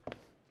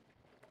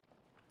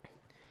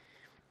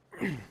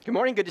Good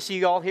morning. Good to see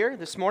you all here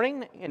this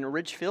morning in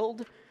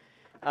Ridgefield.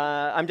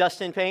 I'm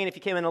Dustin Payne. If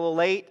you came in a little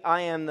late,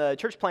 I am the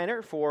church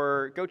planner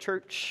for Go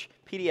Church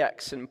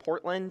PDX in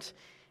Portland.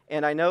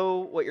 And I know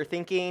what you're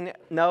thinking.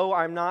 No,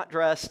 I'm not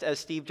dressed as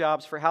Steve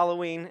Jobs for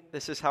Halloween.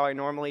 This is how I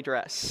normally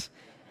dress.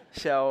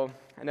 So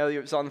I know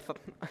it was on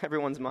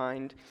everyone's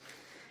mind.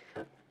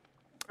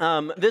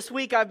 This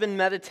week I've been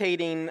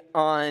meditating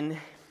on,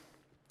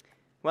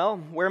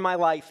 where my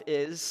life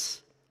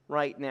is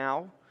right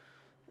now.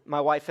 My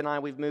wife and I,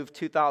 we've moved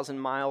 2,000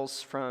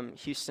 miles from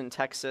Houston,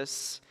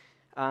 Texas,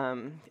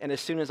 and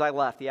as soon as I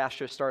left, the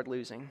Astros started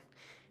losing,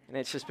 and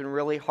it's just been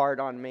really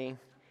hard on me.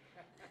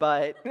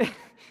 But,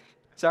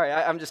 sorry,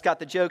 I'm just got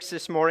the jokes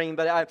this morning,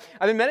 but I've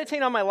been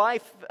meditating on my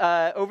life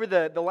over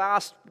the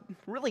last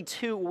really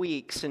 2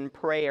 weeks in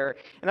prayer,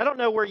 and I don't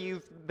know where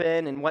you've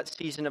been and what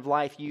season of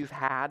life you've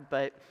had,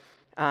 but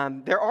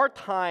there are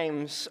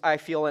times, I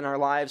feel, in our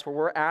lives where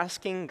we're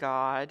asking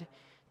God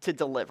to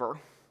deliver.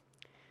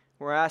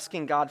 We're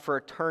asking God for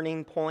a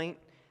turning point.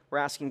 We're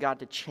asking God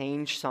to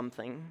change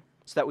something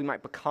so that we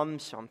might become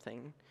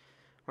something.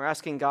 We're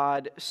asking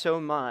God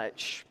so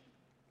much.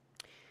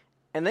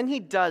 And then He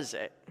does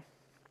it,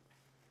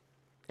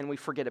 and we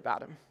forget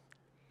about Him.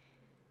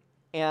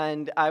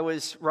 And I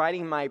was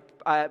writing my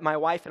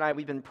wife and I,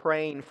 we've been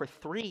praying for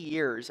 3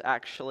 years,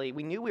 actually.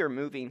 We knew we were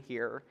moving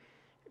here.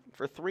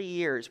 For 3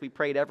 years, we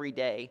prayed every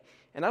day.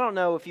 And I don't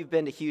know if you've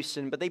been to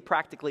Houston, but they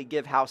practically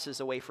give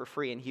houses away for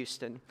free in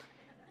Houston.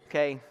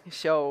 Okay,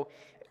 so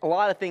a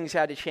lot of things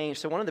had to change.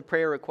 So one of the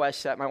prayer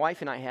requests that my wife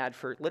and I had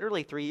for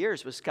literally 3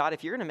 years was, God,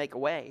 if you're going to make a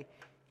way,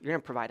 you're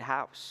going to provide a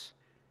house.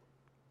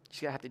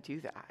 You're going to have to do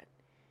that.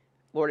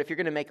 Lord, if you're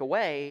going to make a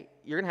way,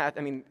 you're going to have,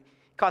 it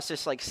cost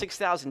us like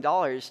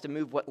 $6,000 to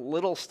move what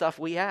little stuff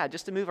we had,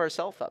 just to move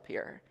ourselves up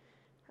here.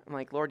 I'm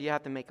like, Lord, you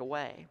have to make a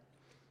way.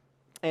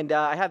 And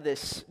I have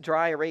this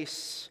dry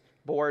erase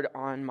board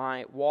on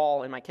my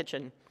wall in my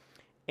kitchen,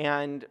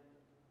 and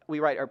we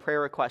write our prayer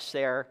requests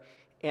there.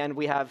 And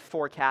we have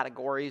 4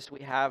 categories.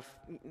 We have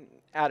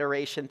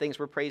adoration, things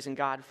we're praising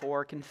God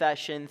for,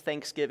 confession,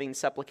 thanksgiving,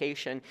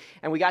 supplication.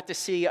 And we got to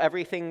see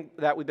everything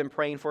that we've been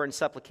praying for in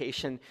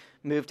supplication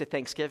move to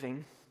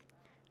thanksgiving.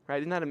 Right?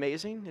 Isn't that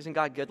amazing? Isn't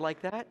God good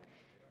like that?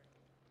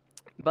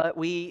 But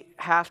we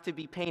have to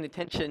be paying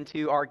attention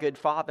to our good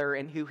Father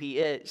and who He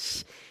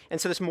is.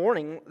 And so this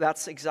morning,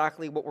 that's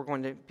exactly what we're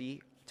going to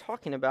be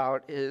talking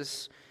about,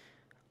 is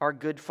our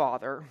good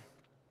Father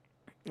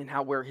and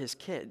how we're His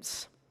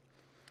kids.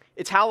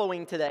 It's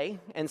Halloween today,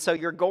 and so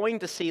you're going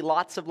to see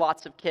lots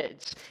of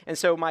kids. And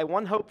so my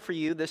one hope for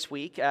you this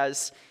week,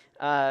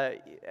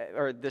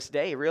 or this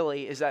day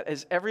really, is that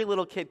as every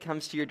little kid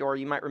comes to your door,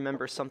 you might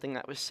remember something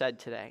that was said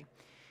today.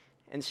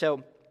 And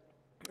so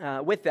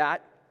with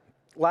that,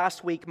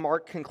 last week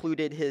Mark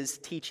concluded his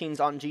teachings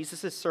on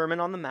Jesus'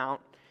 Sermon on the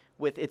Mount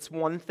with, it's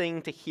one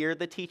thing to hear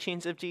the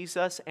teachings of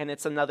Jesus, and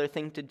it's another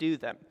thing to do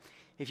them.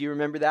 If you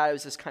remember that, it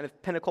was this kind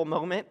of pinnacle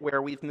moment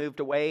where we've moved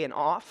away and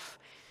off.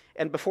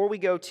 And before we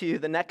go to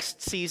the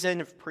next season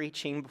of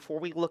preaching, before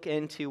we look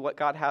into what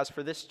God has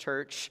for this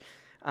church,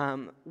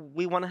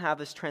 we want to have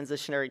this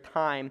transitionary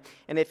time.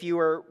 And if you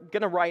were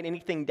going to write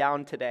anything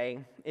down today,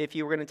 if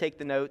you were going to take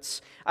the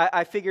notes,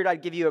 I figured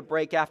I'd give you a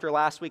break after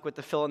last week with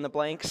the fill in the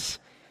blanks.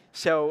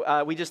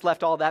 So we just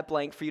left all that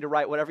blank for you to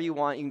write whatever you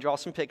want. You can draw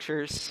some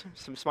pictures,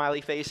 some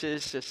smiley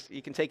faces. Just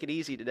you can take it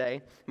easy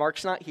today.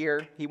 Mark's not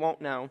here. He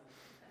won't know.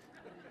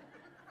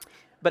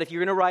 But if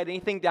you're going to write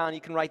anything down, you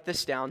can write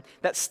this down.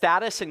 That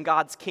status in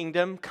God's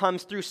kingdom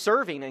comes through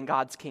serving in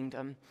God's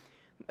kingdom.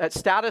 That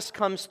status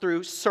comes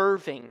through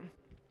serving.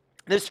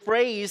 This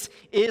phrase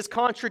is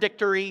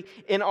contradictory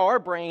in our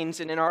brains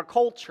and in our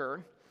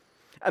culture.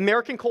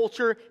 American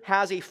culture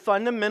has a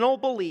fundamental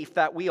belief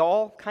that we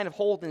all kind of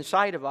hold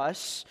inside of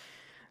us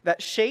that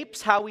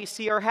shapes how we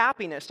see our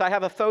happiness. I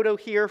have a photo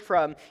here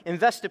from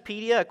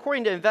Investopedia.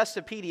 According to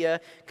Investopedia,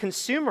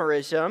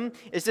 consumerism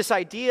is this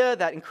idea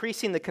that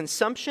increasing the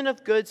consumption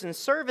of goods and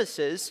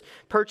services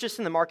purchased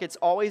in the market is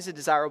always a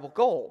desirable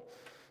goal,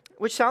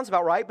 which sounds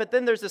about right, but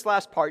then there's this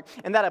last part,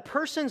 and that a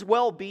person's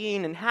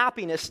well-being and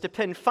happiness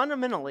depend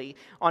fundamentally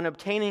on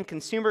obtaining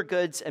consumer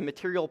goods and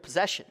material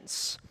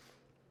possessions,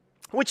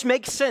 which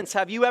makes sense.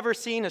 Have you ever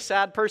seen a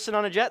sad person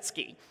on a jet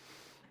ski?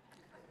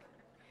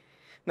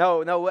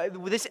 No,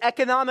 this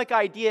economic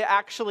idea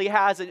actually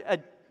has a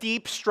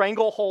deep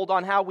stranglehold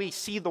on how we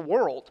see the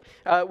world.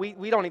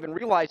 We don't even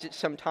realize it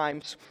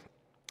sometimes,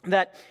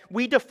 that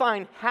we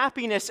define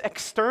happiness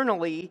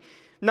externally,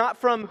 not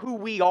from who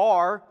we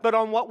are, but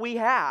on what we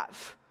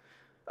have.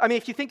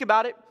 If you think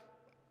about it,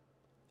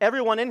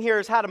 everyone in here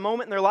has had a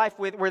moment in their life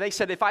where they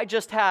said, if I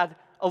just had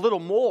a little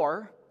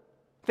more,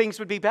 things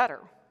would be better.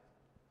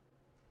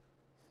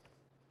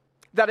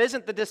 That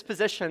isn't the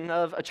disposition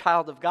of a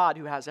child of God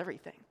who has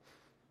everything.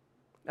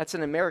 That's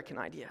an American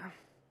idea,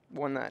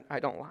 one that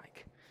I don't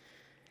like.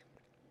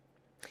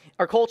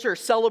 Our culture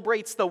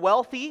celebrates the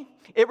wealthy.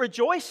 It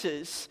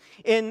rejoices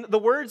in the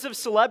words of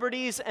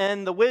celebrities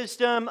and the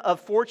wisdom of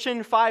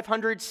Fortune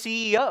 500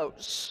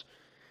 CEOs.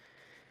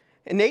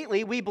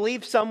 Innately, we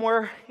believe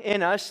somewhere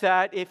in us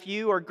that if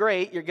you are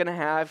great, you're going to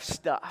have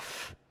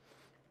stuff.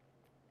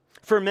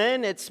 For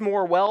men, it's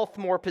more wealth,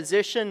 more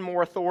position,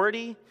 more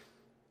authority.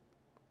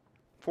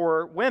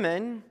 For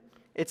women,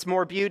 it's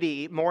more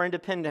beauty, more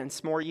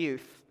independence, more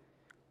youth.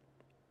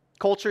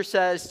 Culture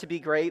says to be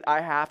great,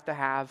 I have to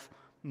have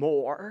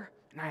more,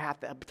 and I have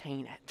to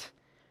obtain it.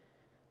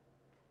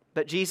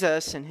 But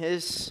Jesus, in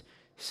his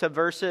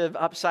subversive,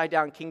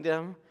 upside-down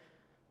kingdom,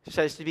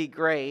 says to be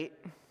great,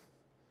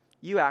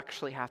 you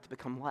actually have to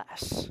become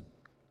less.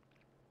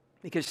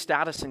 Because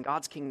status in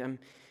God's kingdom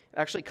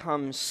actually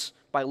comes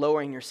by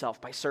lowering yourself,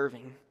 by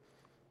serving.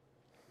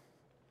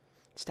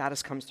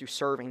 Status comes through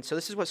serving. So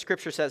this is what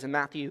Scripture says in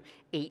Matthew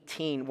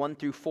 18, 1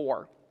 through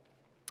 4.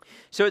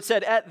 So it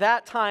said, at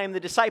that time the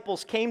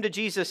disciples came to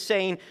Jesus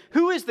saying,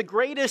 who is the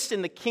greatest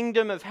in the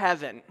kingdom of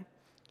heaven?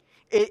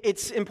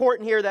 It's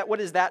important here that what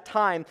is that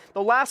time?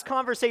 The last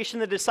conversation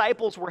the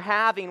disciples were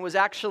having was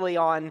actually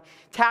on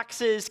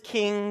taxes,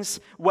 kings,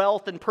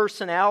 wealth, and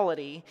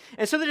personality.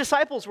 And so the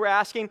disciples were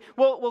asking,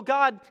 well,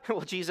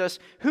 Jesus,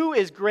 who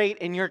is great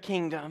in your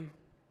kingdom?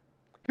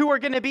 Who are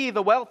going to be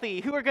the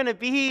wealthy? Who are going to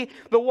be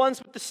the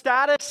ones with the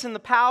status and the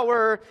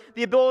power,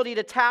 the ability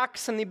to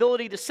tax and the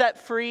ability to set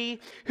free?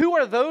 Who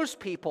are those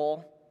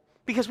people?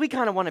 Because we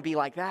kind of want to be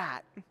like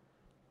that.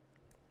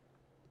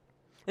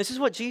 This is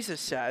what Jesus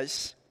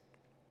says.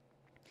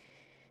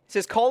 It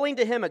says, calling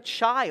to him a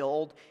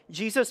child,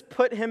 Jesus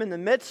put him in the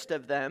midst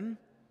of them.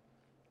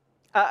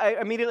 I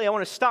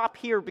want to stop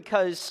here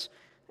because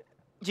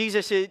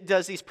Jesus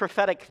does these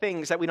prophetic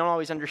things that we don't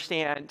always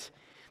understand.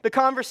 The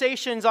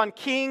conversations on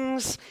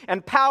kings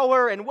and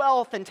power and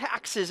wealth and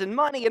taxes and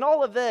money and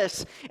all of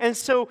this. And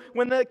so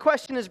when the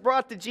question is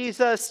brought to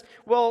Jesus,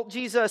 well,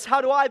 Jesus,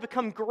 how do I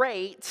become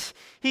great?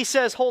 He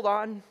says, hold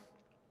on.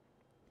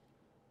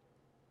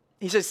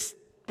 He says,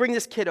 bring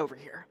this kid over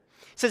here.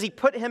 He says he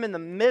put him in the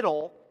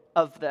middle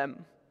of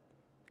them.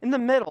 In the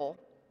middle.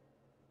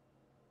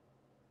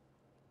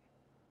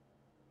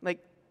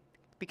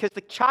 Because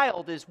the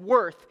child is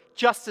worth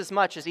just as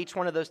much as each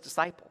one of those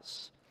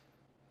disciples.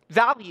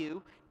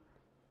 Value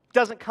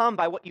doesn't come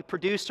by what you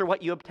produce or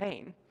what you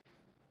obtain.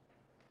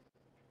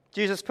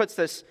 Jesus puts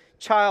this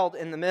child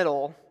in the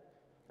middle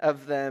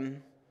of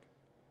them,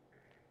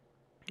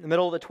 in the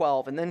middle of the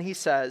 12, and then he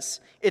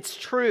says, it's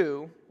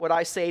true what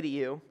I say to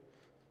you.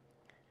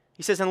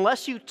 He says,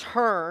 unless you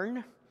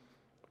turn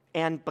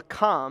and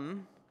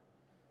become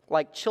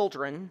like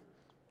children,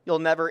 you'll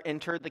never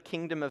enter the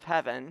kingdom of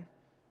heaven.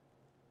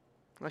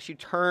 Unless you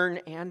turn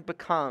and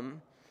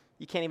become,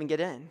 you can't even get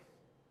in.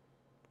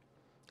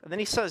 And then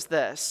he says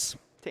this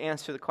to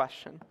answer the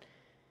question.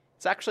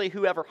 It's actually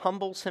whoever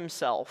humbles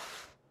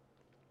himself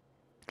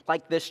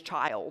like this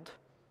child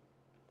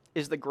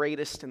is the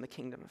greatest in the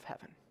kingdom of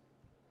heaven.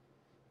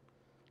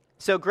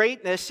 So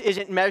greatness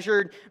isn't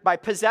measured by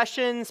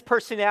possessions,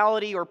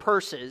 personality, or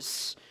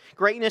purses.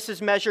 Greatness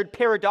is measured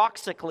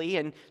paradoxically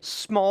in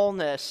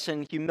smallness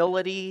and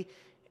humility,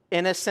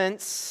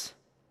 innocence.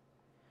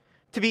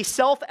 To be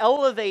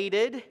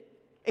self-elevated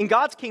in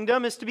God's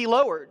kingdom is to be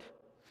lowered.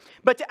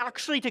 But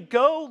to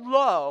go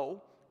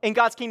low in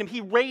God's kingdom,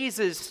 he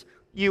raises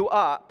you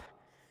up.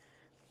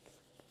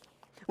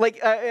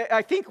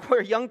 I think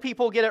where young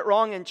people get it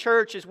wrong in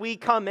church is we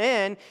come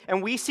in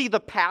and we see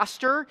the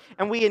pastor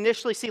and we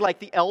initially see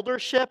the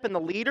eldership and the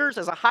leaders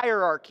as a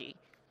hierarchy.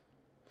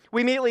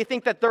 We immediately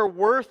think that they're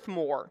worth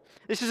more.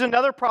 This is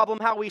another problem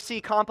how we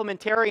see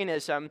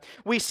complementarianism.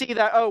 We see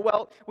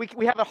that,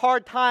 we have a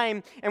hard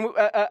time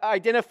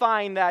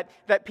identifying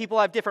that people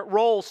have different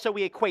roles, so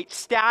we equate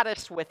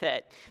status with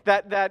it.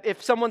 That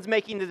if someone's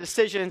making the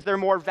decisions, they're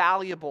more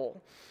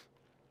valuable.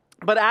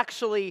 But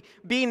actually,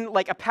 being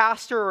like a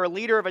pastor or a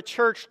leader of a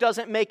church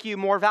doesn't make you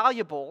more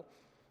valuable.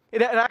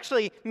 It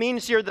actually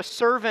means you're the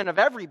servant of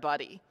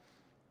everybody.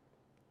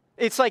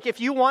 It's like if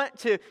you want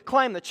to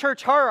climb the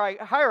church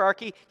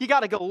hierarchy, you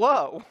got to go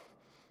low.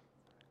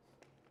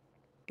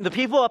 The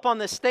people up on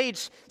this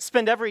stage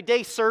spend every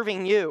day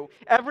serving you.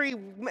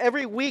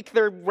 Every week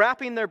they're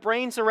wrapping their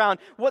brains around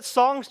what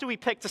songs do we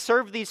pick to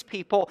serve these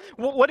people?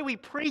 What do we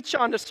preach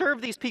on to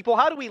serve these people?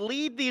 How do we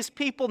lead these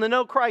people to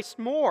know Christ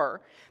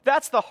more?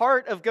 That's the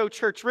heart of Go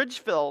Church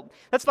Ridgefield.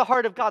 That's the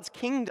heart of God's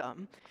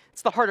kingdom.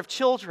 It's the heart of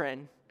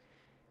children.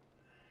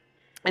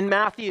 In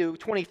Matthew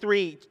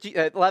 23,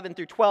 11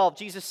 through 12,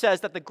 Jesus says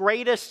that the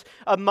greatest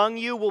among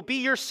you will be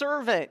your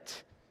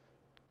servant.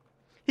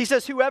 He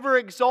says, whoever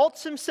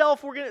exalts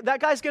himself, that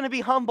guy's going to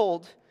be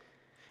humbled.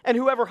 And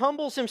whoever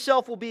humbles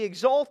himself will be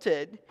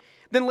exalted.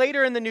 Then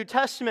later in the New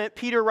Testament,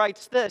 Peter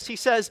writes this. He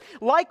says,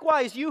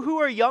 likewise, you who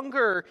are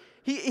younger,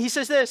 he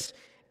says this,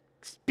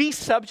 be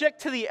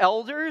subject to the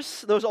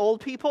elders, those old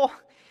people.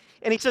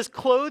 And he says,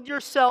 clothe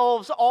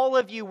yourselves, all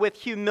of you, with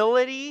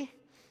humility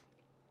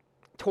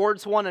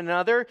towards one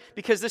another,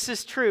 because this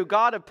is true.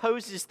 God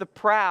opposes the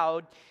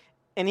proud,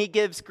 and he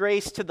gives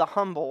grace to the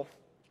humble.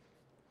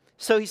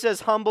 So he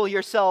says, humble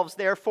yourselves,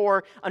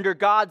 therefore, under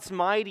God's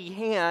mighty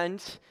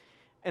hand,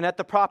 and at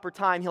the proper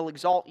time he'll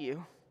exalt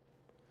you.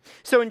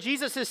 So in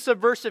Jesus'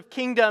 subversive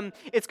kingdom,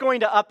 it's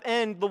going to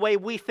upend the way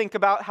we think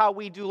about how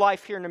we do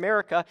life here in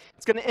America.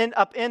 It's going to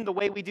upend the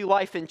way we do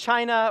life in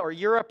China or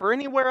Europe or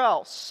anywhere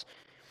else.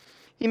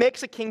 He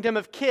makes a kingdom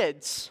of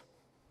kids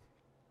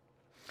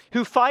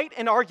who fight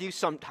and argue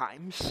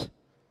sometimes.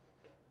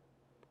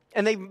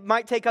 And they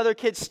might take other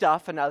kids'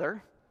 stuff, and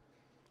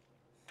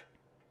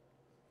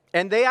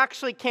they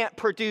actually can't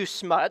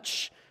produce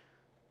much.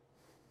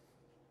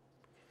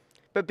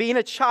 But being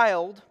a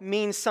child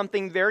means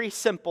something very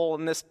simple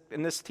in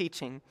this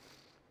teaching.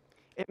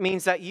 It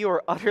means that you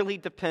are utterly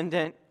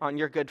dependent on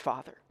your good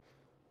father.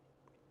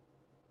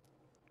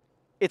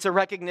 It's a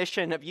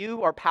recognition of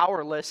you are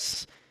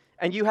powerless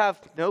and you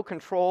have no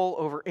control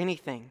over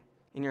anything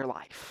in your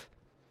life.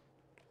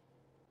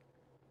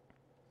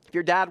 If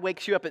your dad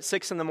wakes you up at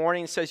 6 a.m.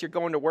 and says you're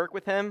going to work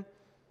with him,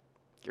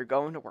 you're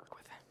going to work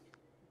with him.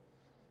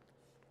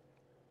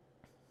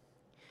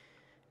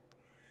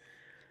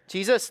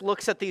 Jesus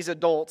looks at these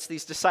adults,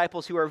 these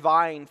disciples who are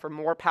vying for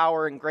more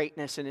power and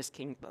greatness in his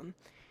kingdom.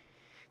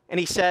 And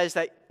he says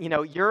that,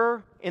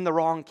 you're in the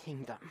wrong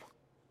kingdom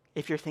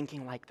if you're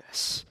thinking like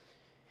this.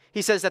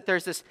 He says that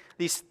there's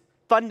these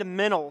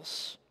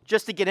fundamentals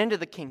just to get into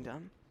the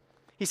kingdom.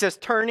 He says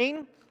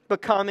turning,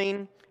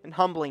 becoming, and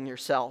humbling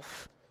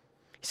yourself.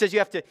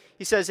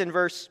 He says in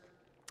verse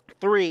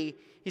 3,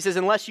 he says,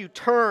 unless you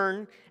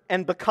turn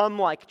and become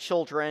like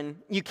children,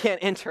 you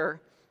can't enter.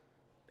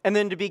 And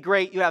then to be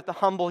great, you have to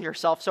humble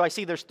yourself. So I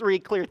see there's 3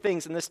 clear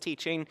things in this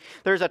teaching.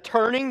 There's a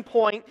turning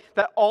point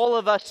that all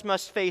of us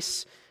must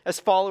face as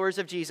followers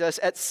of Jesus.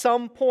 At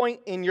some point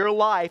in your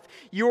life,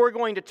 you are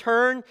going to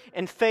turn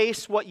and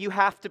face what you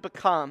have to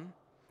become.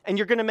 And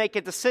you're going to make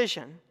a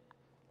decision.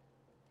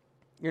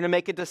 You're going to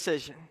make a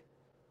decision.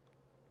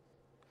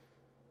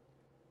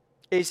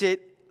 Is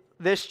it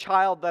this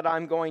child that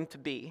I'm going to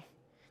be?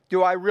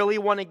 Do I really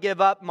want to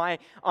give up my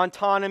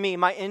autonomy,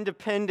 my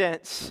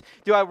independence?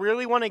 Do I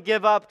really want to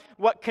give up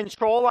what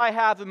control I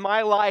have in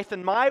my life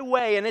and my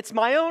way, and it's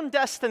my own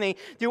destiny?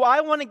 Do I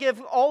want to give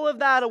all of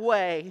that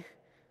away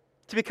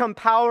to become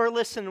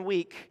powerless and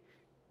weak?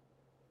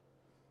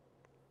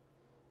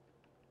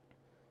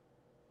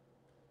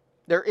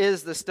 There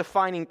is this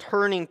defining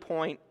turning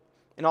point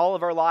in all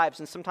of our lives,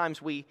 and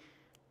sometimes we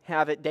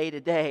have it day to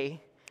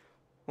day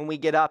when we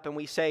get up and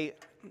we say,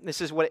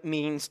 this is what it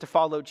means to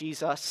follow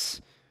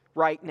Jesus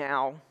right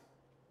now.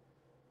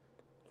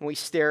 When we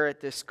stare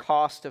at this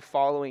cost of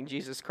following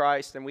Jesus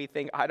Christ and we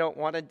think, I don't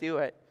want to do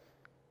it.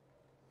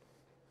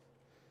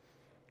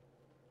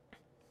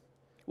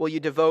 Will you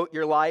devote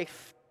your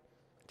life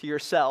to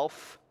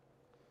yourself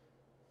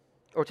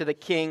or to the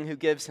King who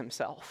gives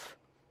himself?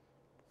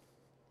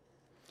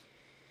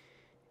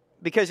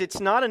 Because it's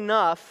not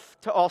enough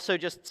to also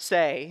just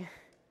say,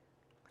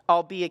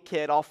 I'll be a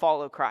kid, I'll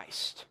follow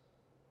Christ.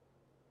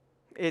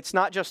 It's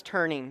not just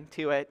turning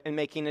to it and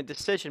making a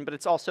decision, but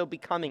it's also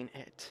becoming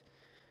it.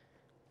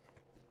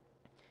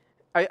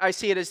 I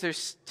see it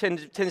as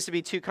tends to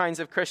be 2 kinds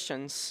of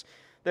Christians.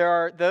 There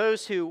are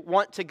those who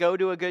want to go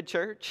to a good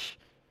church,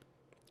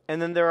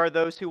 and then there are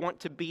those who want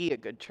to be a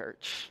good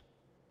church.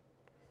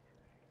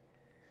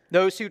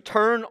 Those who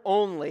turn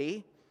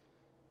only,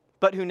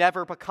 but who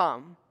never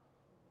become.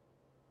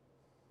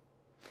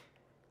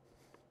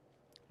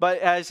 But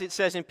as it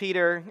says in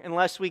Peter,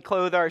 unless we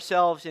clothe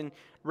ourselves in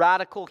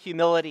radical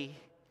humility,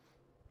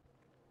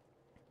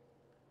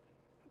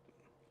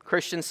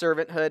 Christian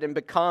servanthood, and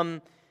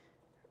become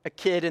a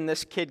kid in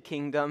this kid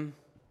kingdom,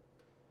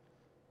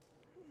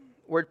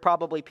 we're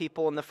probably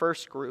people in the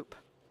first group.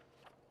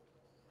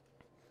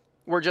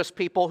 We're just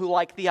people who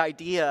like the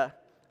idea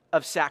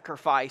of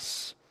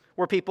sacrifice.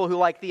 We're people who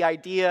like the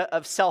idea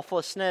of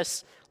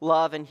selflessness,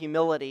 love, and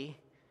humility.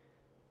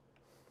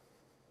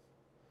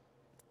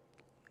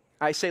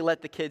 I say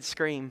let the kids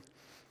scream.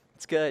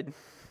 It's good.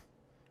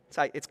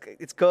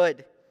 It's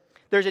good.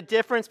 There's a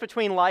difference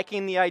between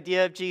liking the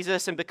idea of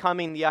Jesus and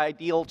becoming the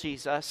ideal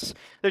Jesus.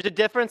 There's a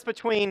difference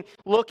between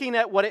looking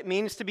at what it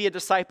means to be a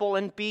disciple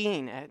and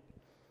being it.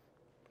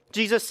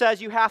 Jesus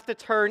says you have to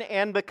turn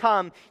and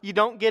become. You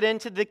don't get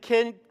into the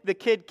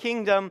kid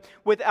kingdom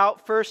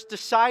without first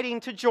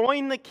deciding to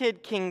join the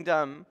kid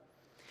kingdom.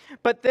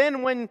 But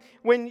then when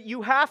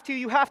you have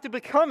to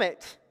become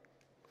it.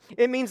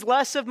 It means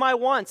less of my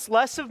wants,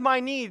 less of my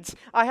needs.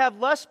 I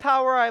have less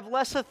power, I have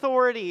less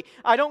authority.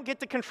 I don't get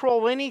to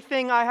control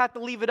anything. I have to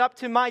leave it up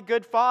to my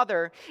good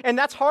Father. And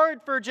that's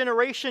hard for a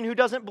generation who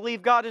doesn't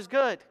believe God is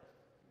good.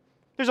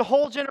 There's a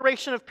whole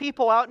generation of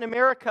people out in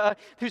America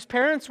whose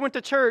parents went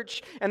to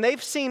church and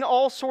they've seen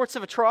all sorts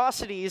of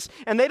atrocities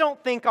and they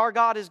don't think our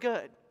God is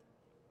good.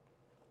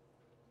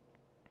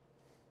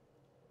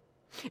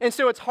 And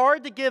so it's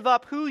hard to give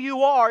up who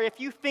you are if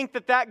you think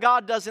that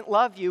God doesn't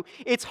love you.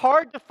 It's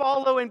hard to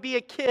follow and be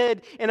a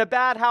kid in a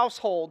bad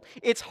household.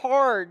 It's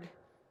hard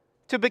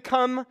to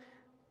become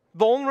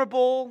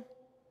vulnerable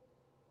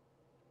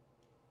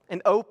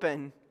and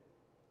open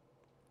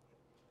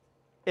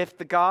if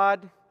the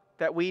God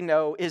that we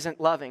know isn't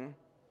loving.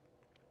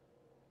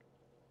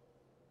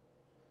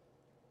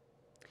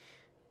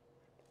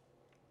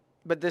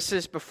 But this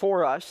is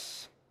before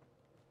us.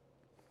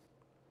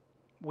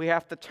 we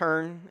have to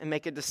turn and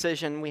make a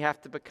decision. We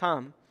have to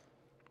become.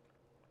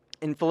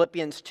 In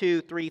Philippians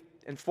 2, 3,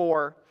 and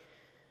 4,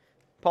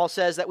 Paul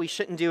says that we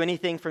shouldn't do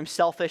anything from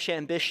selfish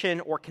ambition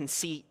or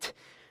conceit,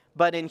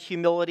 but in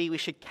humility we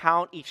should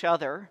count each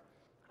other,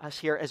 us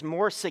here, as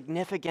more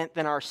significant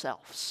than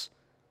ourselves.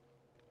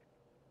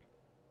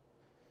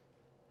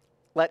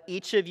 Let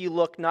each of you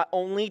look not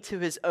only to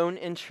his own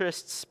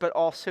interests, but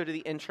also to the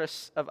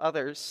interests of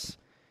others.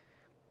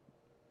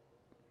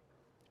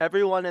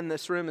 Everyone in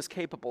this room is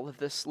capable of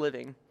this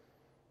living.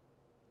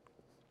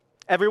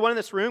 Everyone in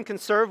this room can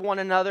serve one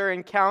another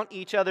and count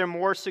each other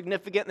more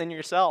significant than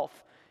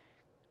yourself.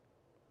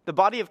 The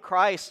body of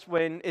Christ,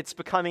 when it's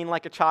becoming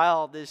like a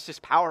child, is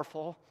just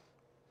powerful.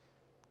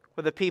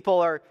 Where the people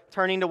are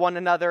turning to one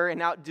another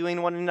and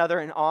outdoing one another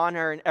in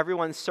honor, and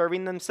everyone's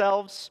serving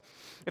themselves.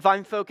 If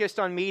I'm focused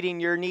on meeting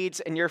your needs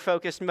and you're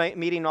focused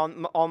meeting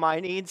on all my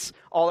needs,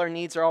 all our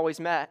needs are always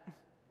met.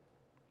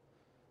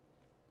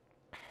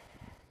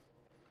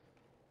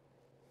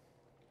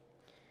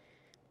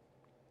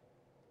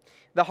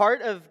 The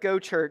heart of Go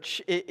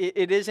Church,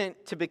 it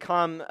isn't to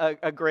become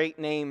a great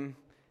name.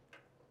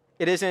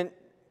 It isn't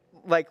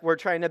like we're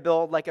trying to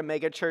build like a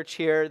mega church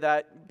here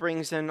that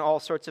brings in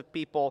all sorts of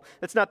people.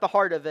 That's not the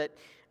heart of it.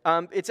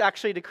 It's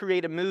actually to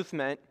create a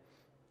movement,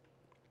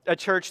 a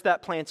church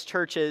that plants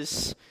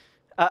churches,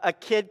 a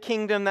kid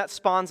kingdom that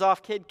spawns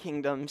off kid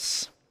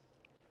kingdoms.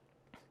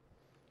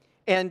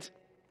 And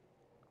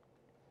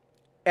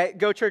at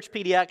Go Church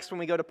PDX, when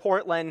we go to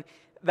Portland,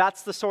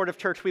 that's the sort of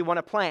church we want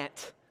to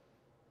plant.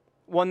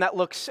 One that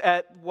looks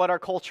at what our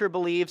culture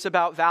believes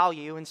about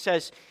value and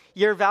says,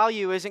 your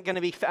value isn't going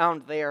to be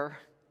found there.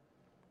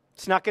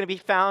 It's not going to be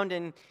found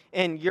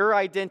in your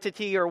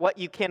identity or what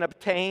you can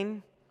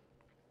obtain.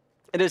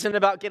 It isn't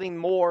about getting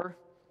more.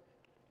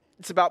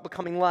 It's about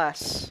becoming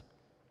less.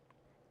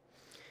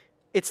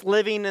 It's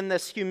living in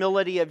this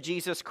humility of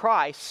Jesus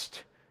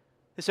Christ,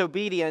 this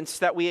obedience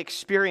that we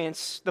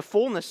experience the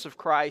fullness of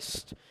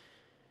Christ.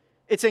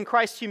 It's in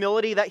Christ's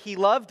humility that he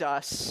loved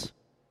us.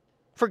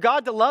 For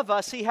God to love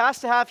us, he has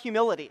to have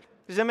humility.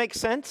 Does that make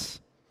sense?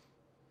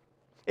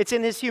 It's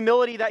in his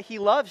humility that he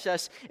loves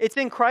us. It's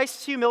in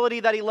Christ's humility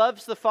that he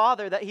loves the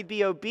Father, that he'd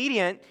be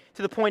obedient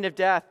to the point of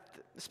death,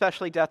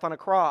 especially death on a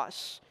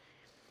cross.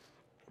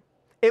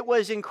 It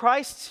was in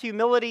Christ's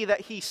humility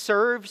that he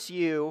serves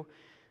you,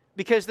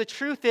 because the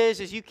truth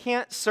is you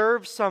can't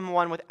serve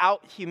someone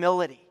without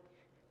humility.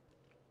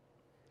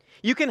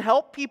 You can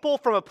help people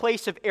from a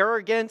place of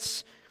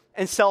arrogance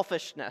and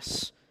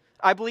selfishness.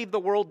 I believe the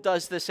world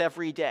does this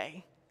every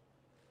day.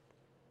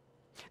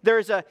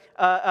 There's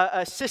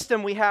a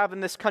system we have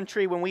in this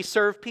country when we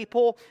serve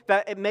people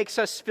that it makes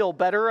us feel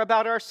better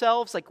about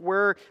ourselves, like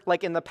we're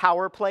like in the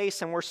power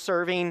place and we're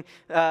serving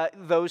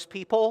those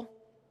people.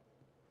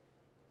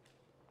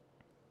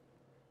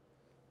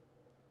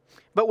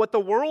 But what the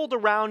world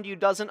around you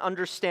doesn't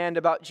understand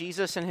about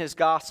Jesus and his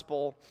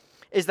gospel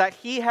is that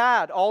he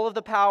had all of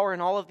the power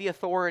and all of the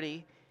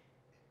authority,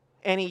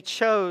 and he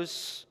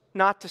chose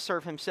not to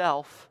serve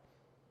himself,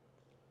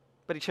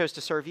 but he chose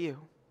to serve you.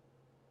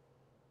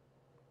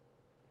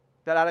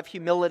 That out of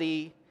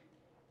humility,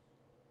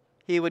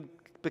 he would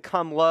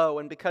become low,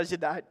 and because of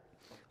that,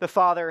 the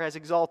Father has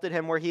exalted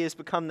him where he has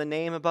become the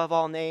name above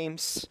all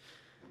names.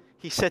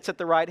 He sits at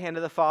the right hand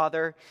of the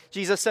Father.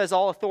 Jesus says,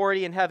 all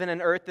authority in heaven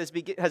and earth has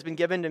been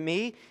given to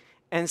me.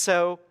 And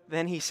so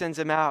then he sends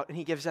him out and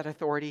he gives that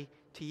authority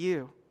to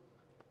you.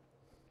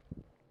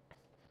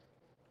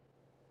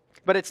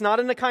 But it's not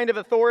in the kind of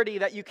authority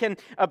that you can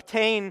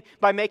obtain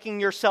by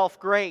making yourself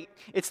great.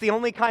 It's the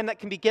only kind that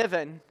can be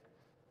given.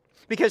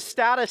 Because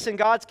status in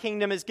God's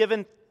kingdom is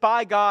given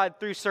by God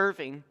through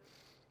serving.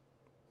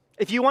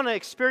 If you want to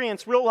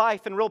experience real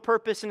life and real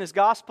purpose in his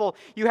gospel,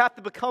 you have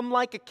to become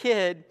like a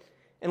kid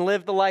and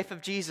live the life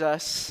of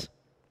Jesus,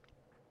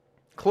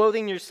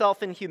 clothing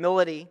yourself in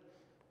humility.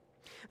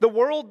 The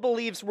world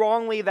believes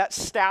wrongly that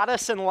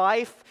status in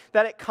life,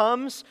 that it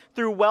comes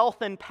through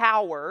wealth and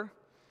power,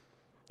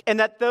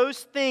 and that those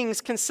things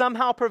can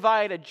somehow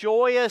provide a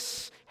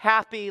joyous,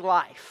 happy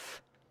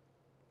life.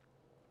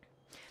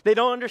 They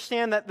don't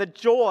understand that the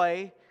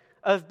joy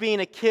of being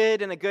a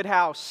kid in a good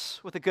house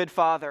with a good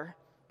father.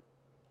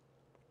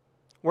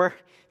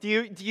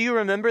 Do you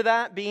remember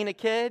that, being a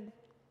kid?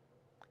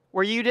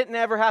 Where you didn't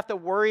ever have to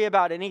worry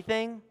about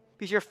anything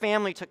because your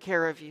family took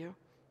care of you.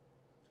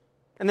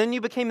 And then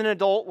you became an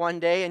adult one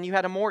day and you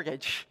had a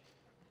mortgage.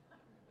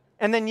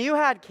 And then you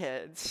had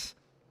kids.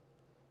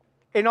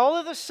 And all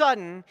of a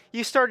sudden,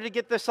 you started to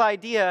get this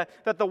idea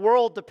that the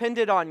world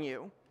depended on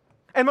you.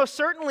 And most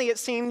certainly it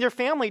seemed your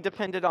family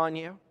depended on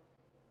you.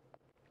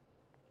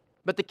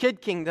 But the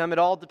kid kingdom, it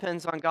all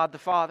depends on God the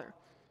Father.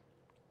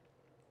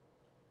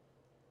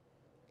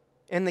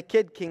 In the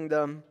kid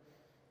kingdom,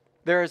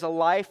 there is a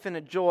life and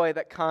a joy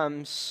that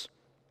comes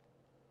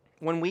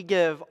when we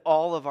give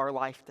all of our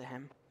life to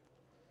him.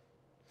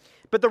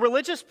 But the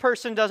religious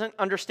person doesn't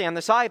understand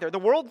this either. The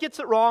world gets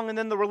it wrong, and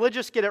then the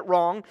religious get it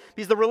wrong,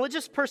 because the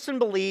religious person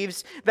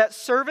believes that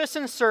service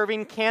and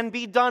serving can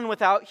be done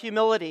without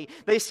humility.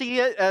 They see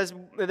it as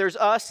there's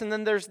us and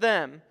then there's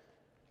them.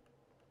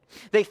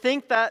 They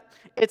think that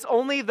it's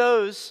only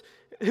those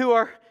who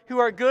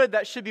are good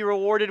that should be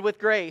rewarded with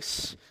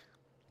grace.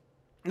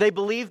 They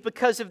believe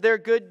because of their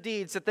good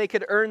deeds that they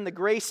could earn the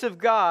grace of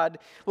God,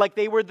 like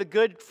they were the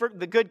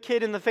good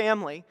kid in the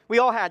family. We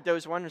all had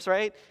those ones,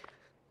 right?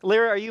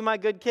 Lyra, are you my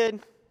good kid?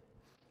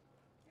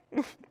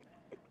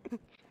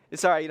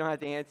 Sorry, you don't have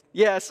to answer.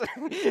 Yes,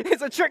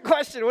 it's a trick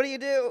question. What do you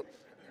do?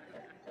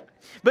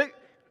 But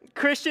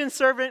Christian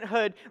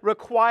servanthood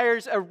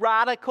requires a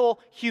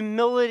radical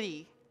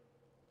humility.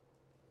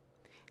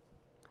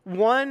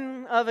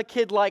 One of a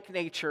kid-like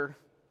nature.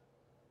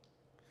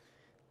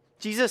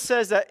 Jesus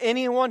says that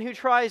anyone who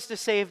tries to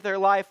save their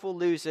life will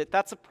lose it.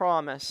 That's a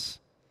promise.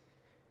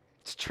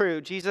 It's true.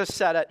 Jesus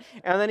said it.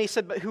 And then he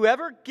said, but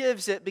whoever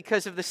gives it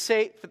because of the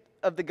sake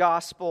of the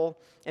gospel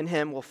in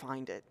him will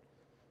find it.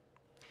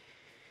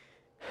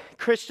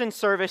 Christian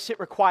service, it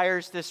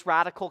requires this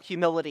radical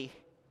humility.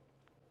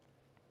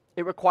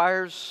 It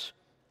requires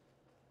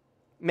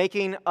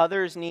making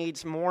others'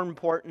 needs more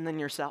important than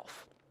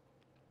yourself.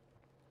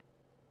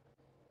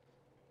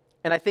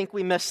 And I think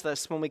we miss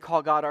this when we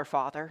call God our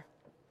Father.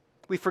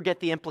 We forget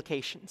the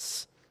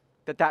implications,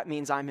 that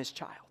means I'm his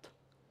child.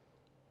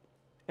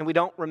 And we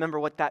don't remember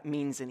what that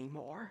means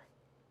anymore.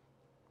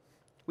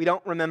 We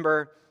don't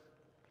remember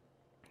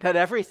that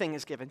everything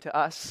is given to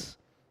us.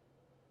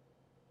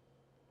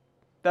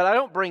 That I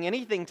don't bring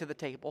anything to the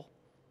table.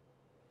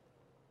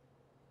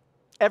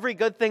 Every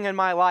good thing in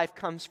my life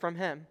comes from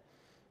him.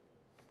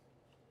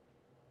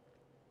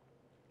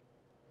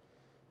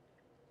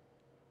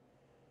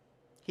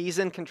 He's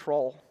in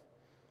control.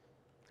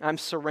 I'm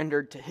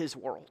surrendered to his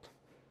world.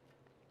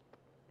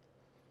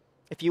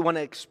 If you want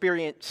to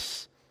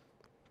experience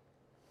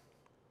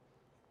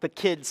the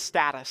kid's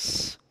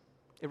status,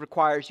 it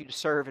requires you to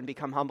serve and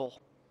become humble.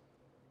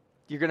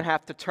 You're going to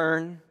have to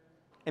turn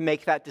and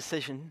make that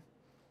decision.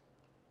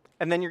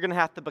 And then you're going to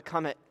have to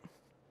become it.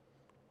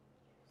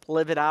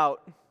 Live it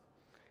out.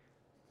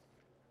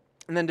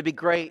 And then to be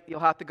great, you'll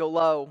have to go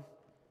low.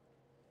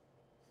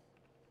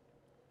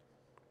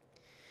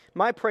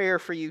 My prayer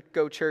for you,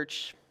 Go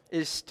Church,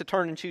 is to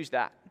turn and choose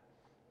that.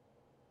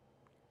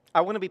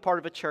 I want to be part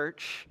of a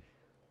church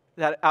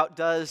that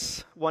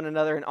outdoes one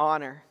another in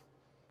honor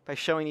by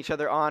showing each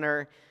other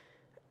honor.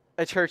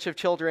 A church of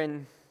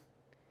children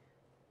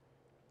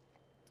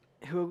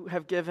who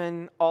have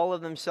given all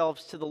of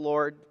themselves to the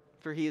Lord,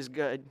 for he is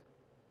good.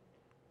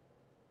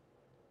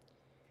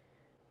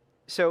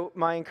 So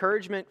my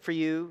encouragement for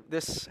you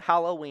this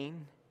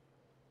Halloween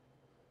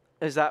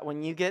is that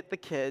when you get the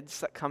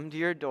kids that come to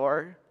your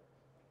door,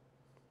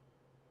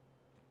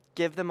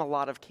 give them a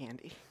lot of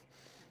candy.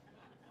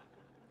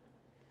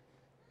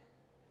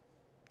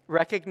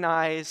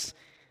 Recognize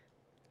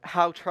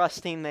how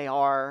trusting they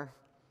are,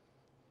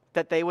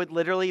 that they would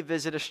literally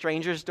visit a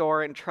stranger's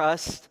door and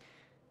trust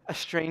a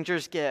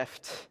stranger's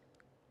gift.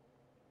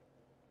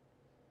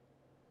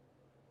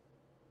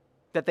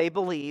 That they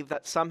believe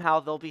that somehow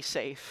they'll be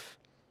safe.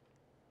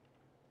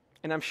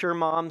 And I'm sure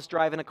mom's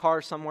driving a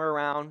car somewhere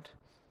around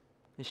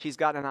and she's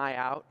got an eye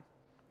out.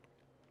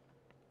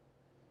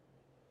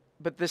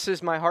 But this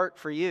is my heart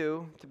for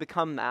you, to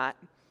become that,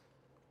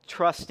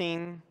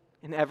 trusting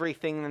in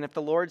everything. And if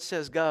the Lord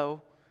says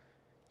go,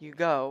 you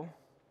go.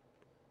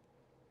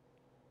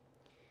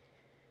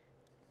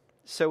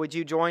 So would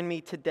you join me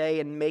today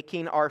in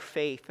making our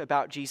faith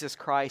about Jesus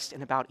Christ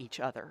and about each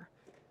other?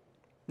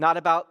 Not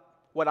about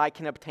what I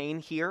can obtain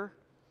here,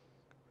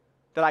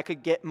 that I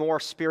could get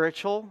more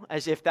spiritual,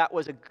 as if that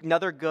was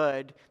another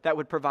good that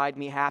would provide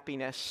me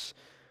happiness,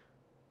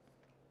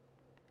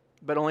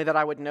 but only that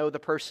I would know the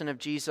person of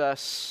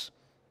Jesus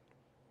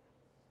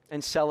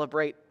and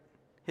celebrate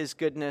his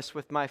goodness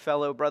with my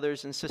fellow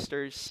brothers and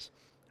sisters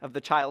of the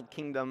child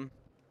kingdom.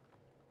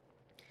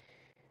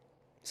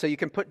 So you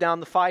can put down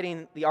the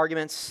fighting, the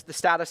arguments, the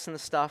status and the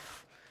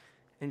stuff,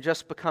 and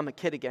just become a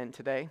kid again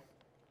today.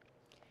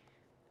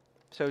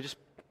 So just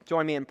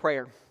join me in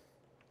prayer.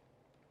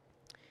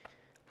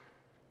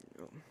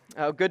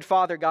 Oh, good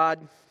Father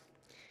God,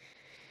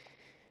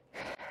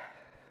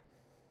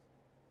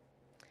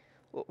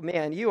 well,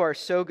 man, you are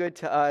so good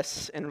to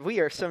us, and we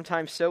are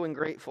sometimes so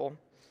ungrateful.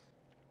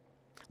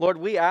 Lord,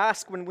 we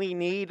ask when we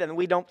need, and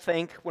we don't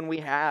think when we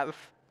have.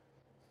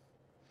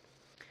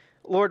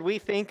 Lord, we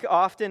think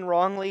often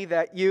wrongly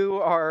that you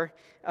are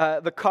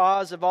the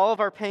cause of all of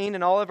our pain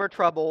and all of our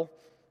trouble,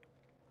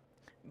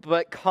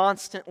 but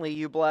constantly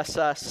you bless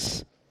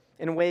us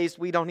in ways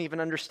we don't even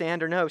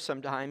understand or know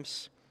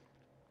sometimes.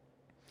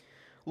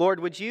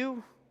 Lord, would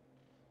you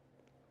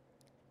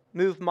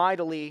move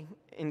mightily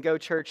in Go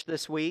Church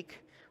this week?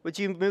 Would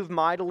you move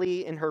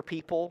mightily in her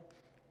people,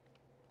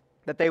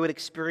 that they would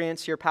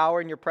experience your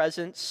power and your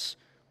presence,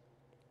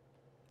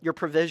 your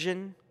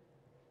provision,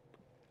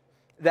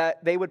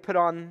 that they would put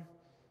on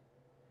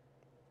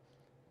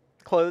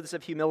clothes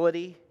of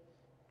humility,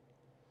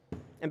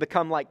 and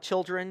become like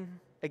children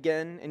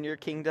again in your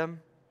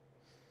kingdom,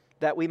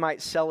 that we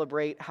might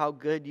celebrate how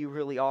good you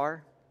really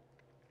are.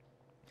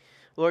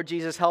 Lord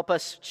Jesus, help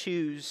us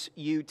choose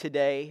you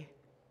today.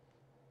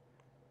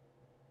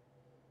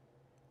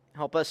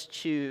 Help us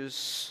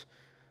choose,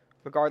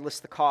 regardless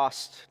the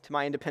cost, to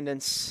my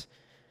independence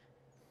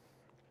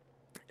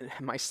and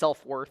my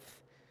self-worth.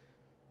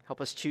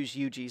 Help us choose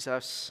you,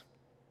 Jesus.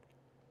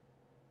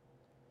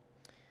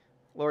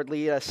 Lord,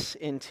 lead us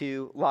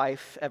into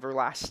life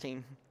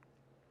everlasting.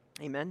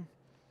 Amen.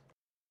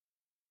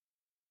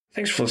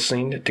 Thanks for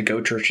listening to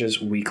Go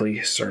Church's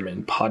weekly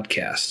sermon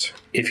podcast.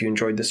 If you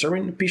enjoyed the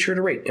sermon, be sure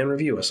to rate and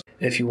review us.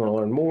 If you want to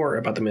learn more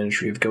about the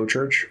ministry of Go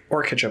Church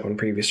or catch up on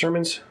previous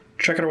sermons,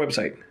 check out our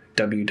website,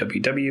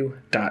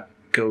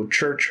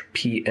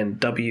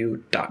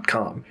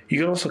 www.gochurchpnw.com. You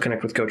can also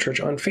connect with Go Church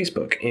on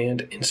Facebook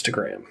and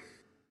Instagram.